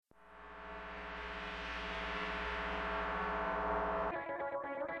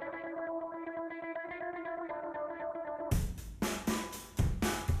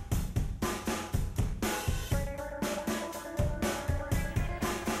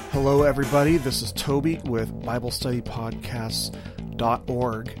Hello, everybody. This is Toby with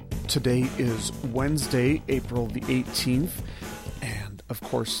BibleStudyPodcasts.org. Today is Wednesday, April the 18th, and of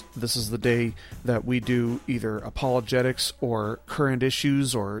course, this is the day that we do either apologetics or current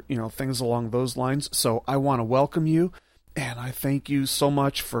issues or, things along those lines. So I want to welcome you, and I thank you so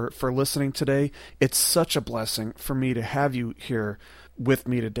much for listening today. It's such a blessing for me to have you here with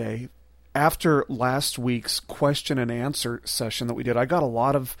me today. After last week's question and answer session that we did, I got a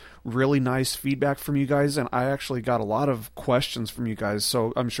lot of really nice feedback from you guys, and I actually got a lot of questions from you guys,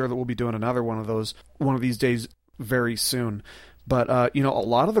 so I'm sure that we'll be doing another one of these days very soon. But, a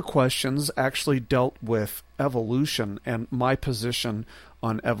lot of the questions actually dealt with evolution and my position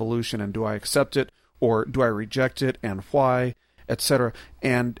on evolution, and do I accept it, or do I reject it, and why, etc.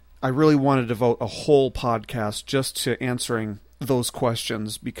 And I really wanted to devote a whole podcast just to answering those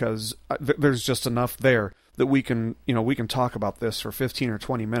questions, because there's just enough there that we can talk about this for 15 or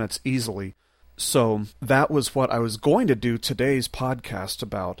 20 minutes easily. So that was what I was going to do today's podcast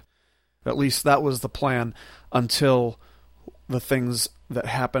about. At least that was the plan until the things that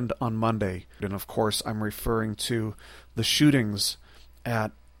happened on Monday. And of course, I'm referring to the shootings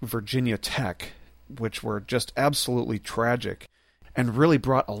at Virginia Tech, which were just absolutely tragic and really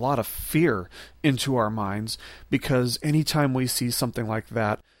brought a lot of fear into our minds, because anytime we see something like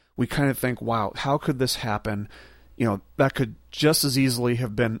that, we kind of think, wow, how could this happen? That could just as easily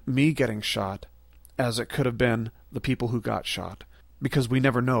have been me getting shot as it could have been the people who got shot, because we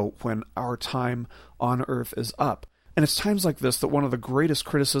never know when our time on earth is up. And it's times like this that one of the greatest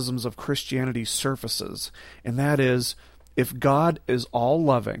criticisms of Christianity surfaces, and that is, if God is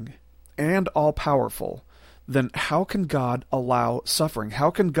all-loving and all-powerful, then how can God allow suffering? How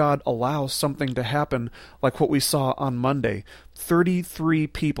can God allow something to happen like what we saw on Monday? 33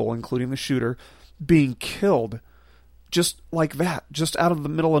 people, including the shooter, being killed just like that, just out of the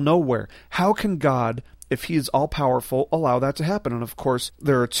middle of nowhere. How can God, if He is all-powerful, allow that to happen? And of course,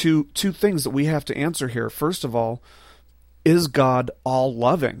 there are two things that we have to answer here. First of all, is God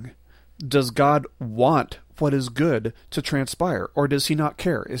all-loving? Does God want what is good to transpire, or does He not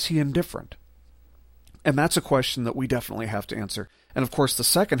care? Is He indifferent? And that's a question that we definitely have to answer. And of course, the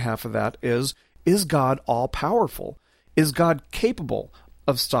second half of that is God all-powerful? Is God capable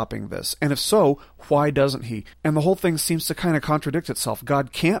of stopping this? And if so, why doesn't He? And the whole thing seems to kind of contradict itself.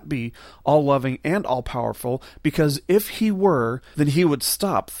 God can't be all-loving and all-powerful, because if He were, then He would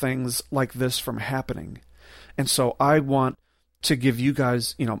stop things like this from happening. And so I want to give you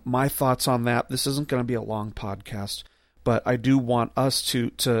guys, my thoughts on that. This isn't going to be a long podcast, but I do want us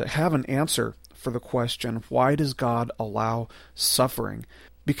to have an answer for the question, why does God allow suffering?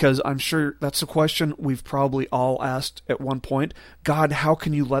 Because I'm sure that's a question we've probably all asked at one point. God, how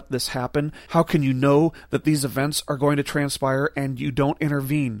can you let this happen? How can you know that these events are going to transpire and you don't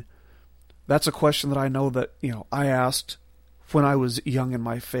intervene? That's a question that I know that, I asked when I was young in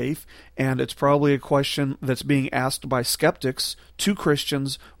my faith, and it's probably a question that's being asked by skeptics to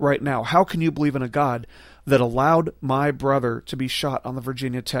Christians right now. How can you believe in a God that allowed my brother to be shot on the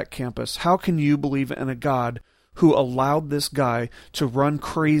Virginia Tech campus? How can you believe in a God who allowed this guy to run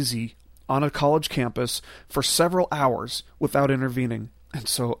crazy on a college campus for several hours without intervening? And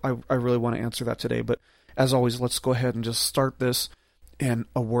so I really want to answer that today. But as always, let's go ahead and just start this in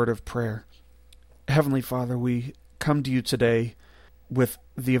a word of prayer. Heavenly Father, we come to you today with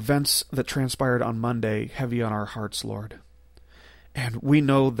the events that transpired on Monday heavy on our hearts, Lord. And we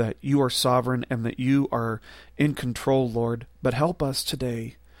know that you are sovereign and that you are in control, Lord. But help us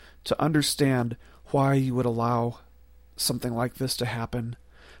today to understand why you would allow something like this to happen.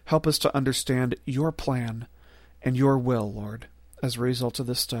 Help us to understand your plan and your will, Lord, as a result of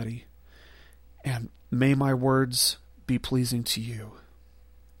this study. And may my words be pleasing to you.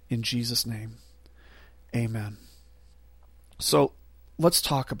 In Jesus' name, amen. So let's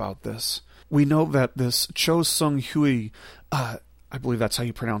talk about this. We know that this Cho Sung Hui, I believe that's how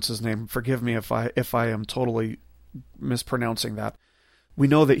you pronounce his name. Forgive me if I am totally mispronouncing that. We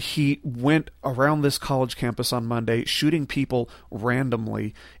know that he went around this college campus on Monday, shooting people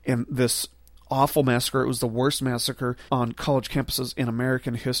randomly in this awful massacre. It was the worst massacre on college campuses in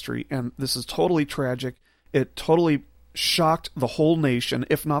American history, and this is totally tragic. It totally shocked the whole nation,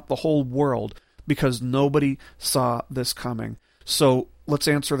 if not the whole world, because nobody saw this coming. So let's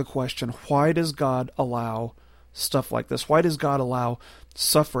answer the question, why does God allow stuff like this? Why does God allow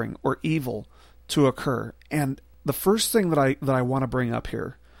suffering or evil to occur? And the first thing that I want to bring up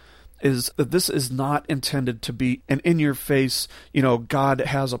here is that this is not intended to be an in-your-face, God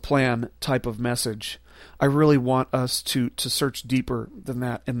has a plan type of message. I really want us to search deeper than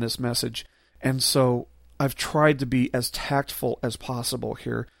that in this message. And so I've tried to be as tactful as possible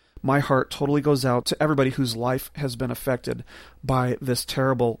here My heart totally goes out to everybody whose life has been affected by this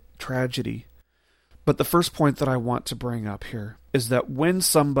terrible tragedy. But the first point that I want to bring up here is that when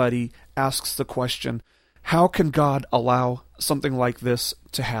somebody asks the question, how can God allow something like this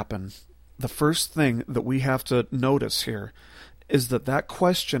to happen? The first thing that we have to notice here is that that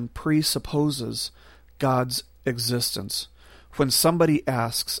question presupposes God's existence. When somebody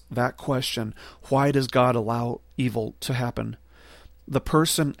asks that question, why does God allow evil to happen? The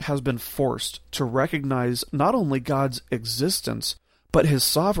person has been forced to recognize not only God's existence, but his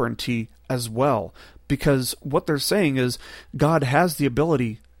sovereignty as well. Because what they're saying is, God has the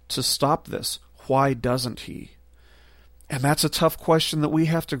ability to stop this. Why doesn't he? And that's a tough question that we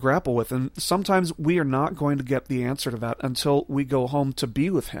have to grapple with. And sometimes we are not going to get the answer to that until we go home to be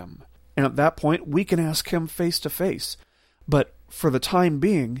with him. And at that point, we can ask him face to face. But for the time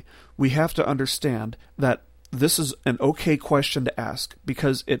being, we have to understand that this is an okay question to ask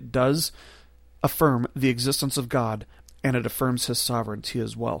because it does affirm the existence of God and it affirms his sovereignty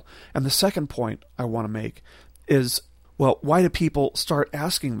as well. And the second point I want to make is, well, why do people start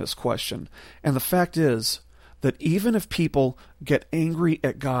asking this question? And the fact is that even if people get angry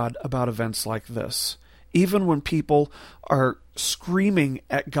at God about events like this, even when people are screaming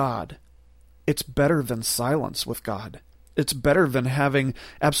at God, it's better than silence with God. It's better than having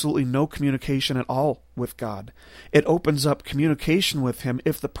absolutely no communication at all with God. It opens up communication with him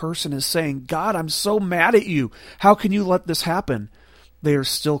if the person is saying, God, I'm so mad at you. How can you let this happen? They are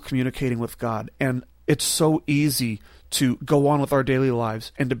still communicating with God. And it's so easy to go on with our daily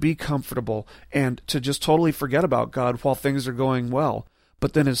lives and to be comfortable and to just totally forget about God while things are going well.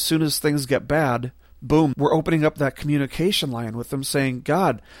 But then as soon as things get bad, boom, we're opening up that communication line with them saying,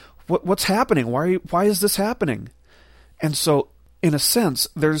 God, what's happening? Why is this happening? And so, in a sense,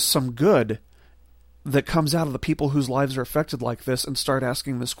 there's some good that comes out of the people whose lives are affected like this and start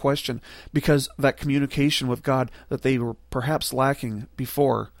asking this question, because that communication with God that they were perhaps lacking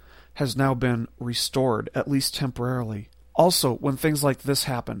before has now been restored, at least temporarily. Also, when things like this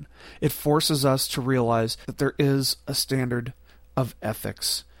happen, it forces us to realize that there is a standard of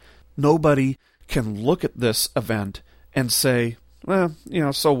ethics. Nobody can look at this event and say, well,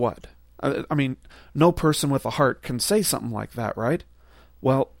 so what? I mean, no person with a heart can say something like that, right?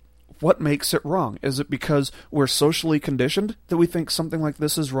 Well, what makes it wrong? Is it because we're socially conditioned that we think something like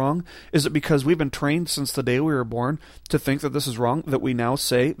this is wrong? Is it because we've been trained since the day we were born to think that this is wrong, that we now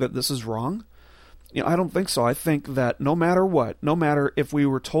say that this is wrong? I don't think so. I think that no matter what, no matter if we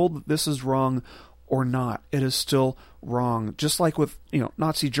were told that this is wrong or not, it is still wrong. Just like with,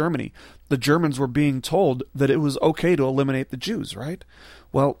 Nazi Germany. The Germans were being told that it was okay to eliminate the Jews, right?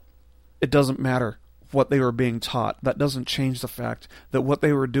 Well, it doesn't matter what they were being taught. That doesn't change the fact that what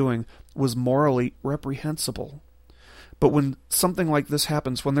they were doing was morally reprehensible. But when something like this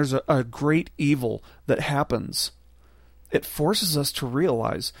happens, when there's a great evil that happens, it forces us to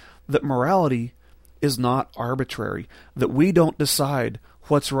realize that morality is not arbitrary, that we don't decide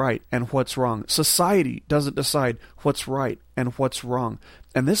what's right and what's wrong. Society doesn't decide what's right and what's wrong.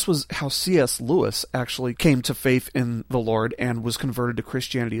 And this was how C.S. Lewis actually came to faith in the Lord and was converted to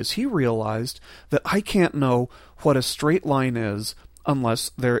Christianity, as he realized that I can't know what a straight line is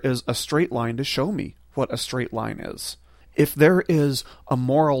unless there is a straight line to show me what a straight line is. If there is a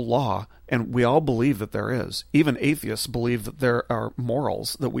moral law, and we all believe that there is, even atheists believe that there are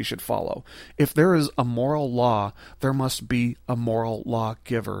morals that we should follow. If there is a moral law, there must be a moral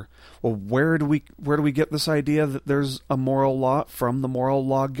lawgiver. Well, where do we get this idea that there's a moral law? From the moral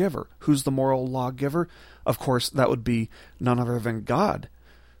lawgiver. Who's the moral lawgiver? Of course, that would be none other than God.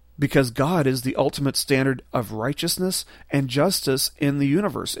 Because God is the ultimate standard of righteousness and justice in the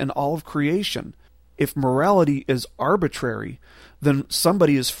universe, in all of creation. If morality is arbitrary, then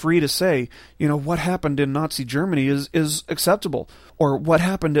somebody is free to say, what happened in Nazi Germany is acceptable, or what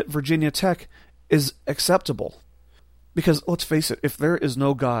happened at Virginia Tech is acceptable. Because let's face it, if there is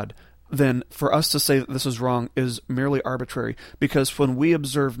no God, then for us to say that this is wrong is merely arbitrary. Because when we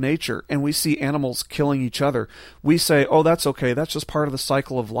observe nature and we see animals killing each other, we say, oh, that's okay, that's just part of the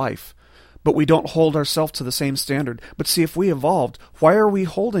cycle of life. But we don't hold ourselves to the same standard. But see, if we evolved, why are we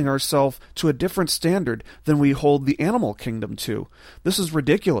holding ourselves to a different standard than we hold the animal kingdom to? This is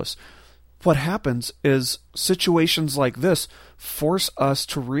ridiculous. What happens is situations like this force us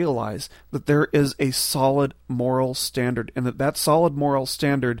to realize that there is a solid moral standard, and that solid moral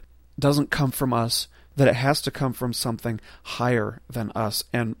standard doesn't come from us, that it has to come from something higher than us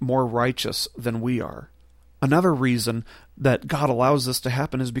and more righteous than we are. Another reason that God allows this to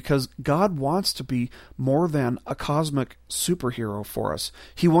happen is because God wants to be more than a cosmic superhero for us.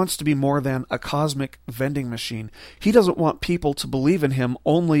 He wants to be more than a cosmic vending machine. He doesn't want people to believe in him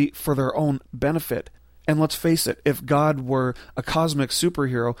only for their own benefit. And let's face it, if God were a cosmic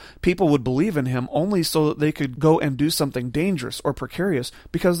superhero, people would believe in him only so that they could go and do something dangerous or precarious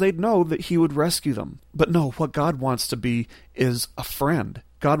because they'd know that he would rescue them. But no, what God wants to be is a friend.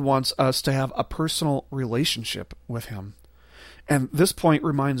 God wants us to have a personal relationship with him. And this point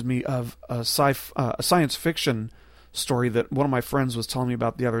reminds me of a science fiction story that one of my friends was telling me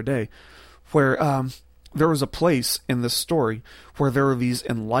about the other day, where there was a place in this story where there were these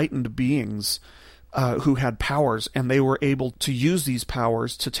enlightened beings who had powers, and they were able to use these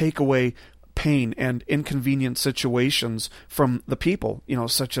powers to take away pain and inconvenient situations from the people,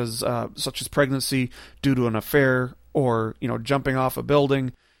 such as pregnancy due to an affair, or jumping off a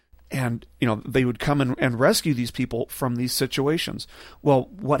building. And they would come and rescue these people from these situations. Well,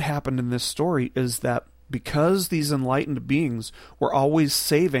 what happened in this story is that because these enlightened beings were always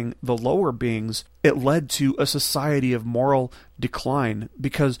saving the lower beings, it led to a society of moral decline,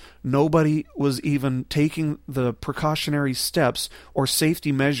 because nobody was even taking the precautionary steps or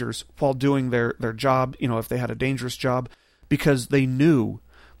safety measures while doing their job, if they had a dangerous job, because they knew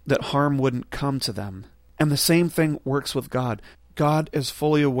that harm wouldn't come to them. And the same thing works with God. God is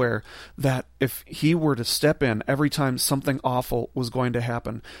fully aware that if he were to step in every time something awful was going to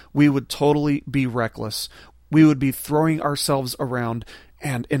happen, we would totally be reckless. We would be throwing ourselves around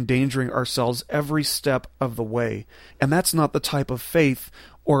and endangering ourselves every step of the way. And that's not the type of faith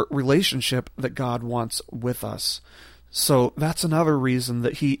or relationship that God wants with us. So that's another reason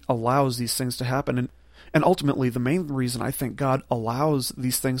that he allows these things to happen. And ultimately, the main reason I think God allows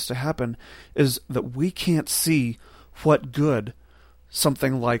these things to happen is that we can't see what good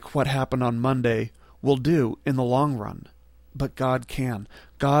something like what happened on Monday will do in the long run. But God can.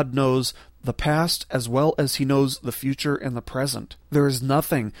 God knows the past as well as he knows the future and the present. There is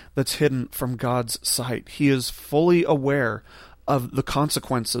nothing that's hidden from God's sight. He is fully aware of the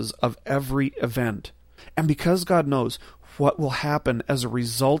consequences of every event. And because God knows what will happen as a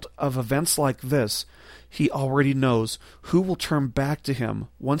result of events like this, he already knows who will turn back to him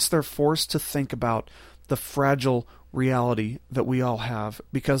once they're forced to think about the fragile reality that we all have.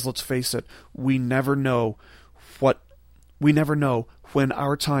 Because let's face it, we never know when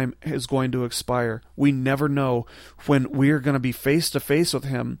our time is going to expire. We never know when we're going to be face to face with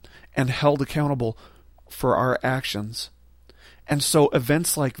him and held accountable for our actions. And so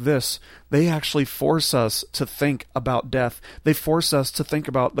events like this, they actually force us to think about death. They force us to think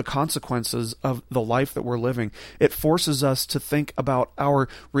about the consequences of the life that we're living. It forces us to think about our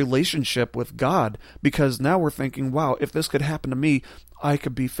relationship with God, because now we're thinking, wow, if this could happen to me, I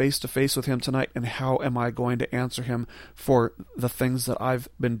could be face to face with him tonight, and how am I going to answer him for the things that I've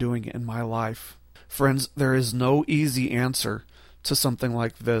been doing in my life? Friends, there is no easy answer to something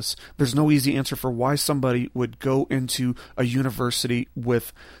like this. There's no easy answer for why somebody would go into a university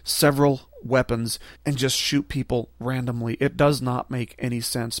with several weapons and just shoot people randomly. It does not make any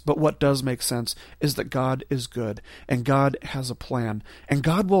sense. But what does make sense is that God is good, and God has a plan, and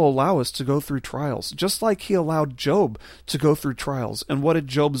God will allow us to go through trials, just like he allowed Job to go through trials. And what did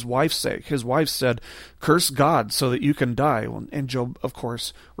Job's wife say? His wife said, "Curse God so that you can die." And Job, of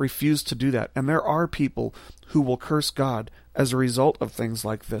course, refused to do that. And there are people who will curse God as a result of things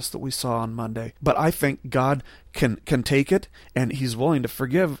like this that we saw on Monday. But I think God can take it, and he's willing to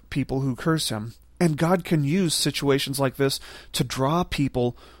forgive people who curse him. And God can use situations like this to draw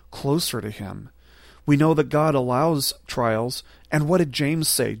people closer to him. We know that God allows trials. And what did James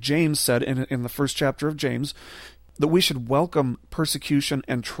say? James said in the first chapter of James that we should welcome persecution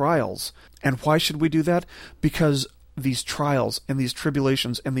and trials. And why should we do that? Because these trials and these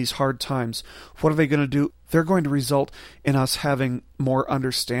tribulations and these hard times, what are they going to do? They're going to result in us having more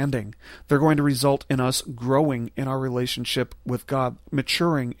understanding. They're going to result in us growing in our relationship with God,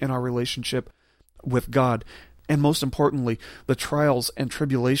 maturing in our relationship with God. And most importantly, the trials and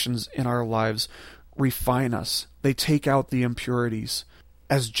tribulations in our lives refine us. They take out the impurities.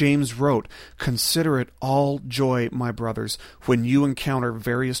 As James wrote, "Consider it all joy, my brothers, when you encounter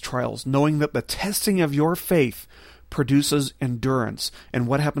various trials, knowing that the testing of your faith produces endurance." And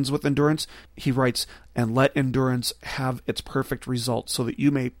what happens with endurance? He writes, "And let endurance have its perfect result, so that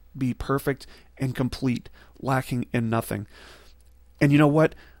you may be perfect and complete, lacking in nothing." And you know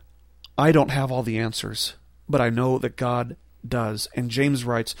what? I don't have all the answers, but I know that God does. And James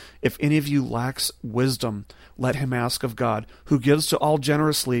writes, "If any of you lacks wisdom, let him ask of God, who gives to all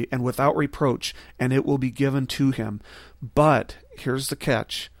generously and without reproach, and it will be given to him." But here's the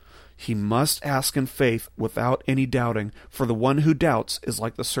catch. He must ask in faith without any doubting, for the one who doubts is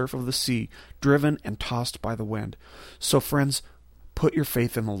like the surf of the sea, driven and tossed by the wind. So friends, put your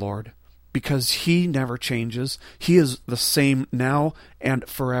faith in the Lord, because He never changes. He is the same now and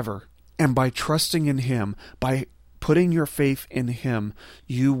forever. And by trusting in Him, by putting your faith in Him,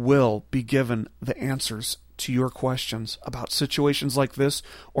 you will be given the answers to your questions about situations like this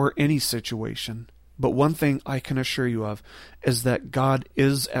or any situation. But one thing I can assure you of is that God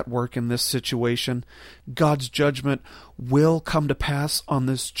is at work in this situation. God's judgment will come to pass on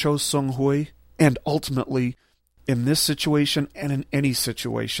this Cho Sung Hui, and ultimately, in this situation and in any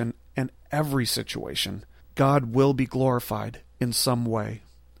situation and every situation, God will be glorified in some way,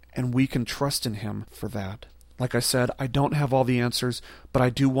 and we can trust in Him for that. Like I said, I don't have all the answers, but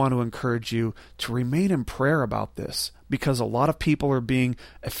I do want to encourage you to remain in prayer about this, because a lot of people are being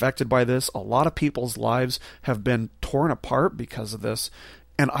affected by this. A lot of people's lives have been torn apart because of this.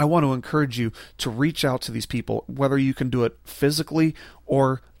 And I want to encourage you to reach out to these people, whether you can do it physically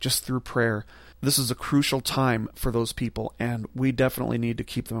or just through prayer. This is a crucial time for those people, and we definitely need to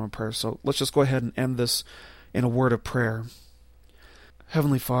keep them in prayer. So let's just go ahead and end this in a word of prayer.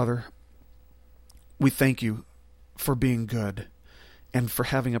 Heavenly Father, we thank You for being good and for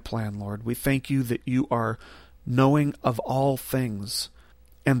having a plan, Lord. We thank You that You are knowing of all things,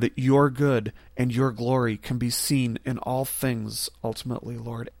 and that Your good and Your glory can be seen in all things ultimately,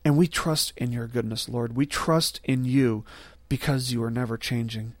 Lord. And we trust in Your goodness, Lord. We trust in You because You are never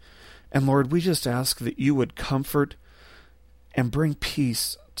changing. And Lord, we just ask that You would comfort and bring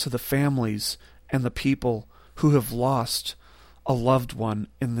peace to the families and the people who have lost a loved one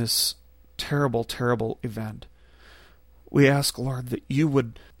in this terrible, terrible event. We ask, Lord, that You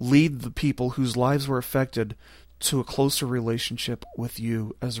would lead the people whose lives were affected to a closer relationship with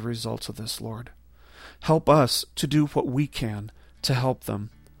You as a result of this, Lord. Help us to do what we can to help them.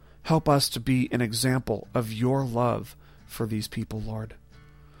 Help us to be an example of Your love for these people, Lord.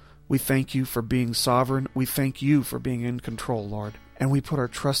 We thank You for being sovereign. We thank You for being in control, Lord. And we put our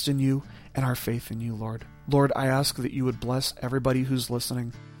trust in You and our faith in You, Lord. Lord, I ask that You would bless everybody who's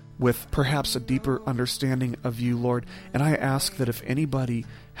listening with perhaps a deeper understanding of You, Lord. And I ask that if anybody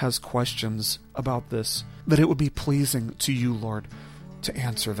has questions about this, that it would be pleasing to You, Lord, to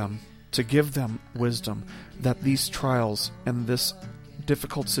answer them, to give them wisdom, that these trials and this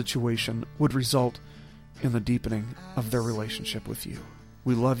difficult situation would result in the deepening of their relationship with You.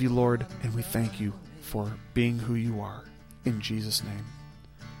 We love You, Lord, and we thank You for being who You are. In Jesus' name,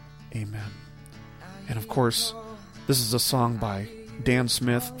 amen. And of course, this is a song by Dan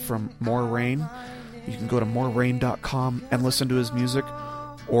Smith from More Rain. You can go to morerain.com and listen to his music,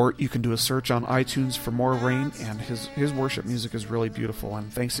 or you can do a search on iTunes for More Rain, and his worship music is really beautiful.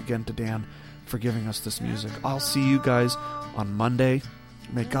 And thanks again to Dan for giving us this music. I'll see you guys on Monday.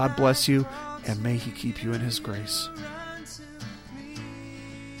 May God bless you, and may He keep you in His grace.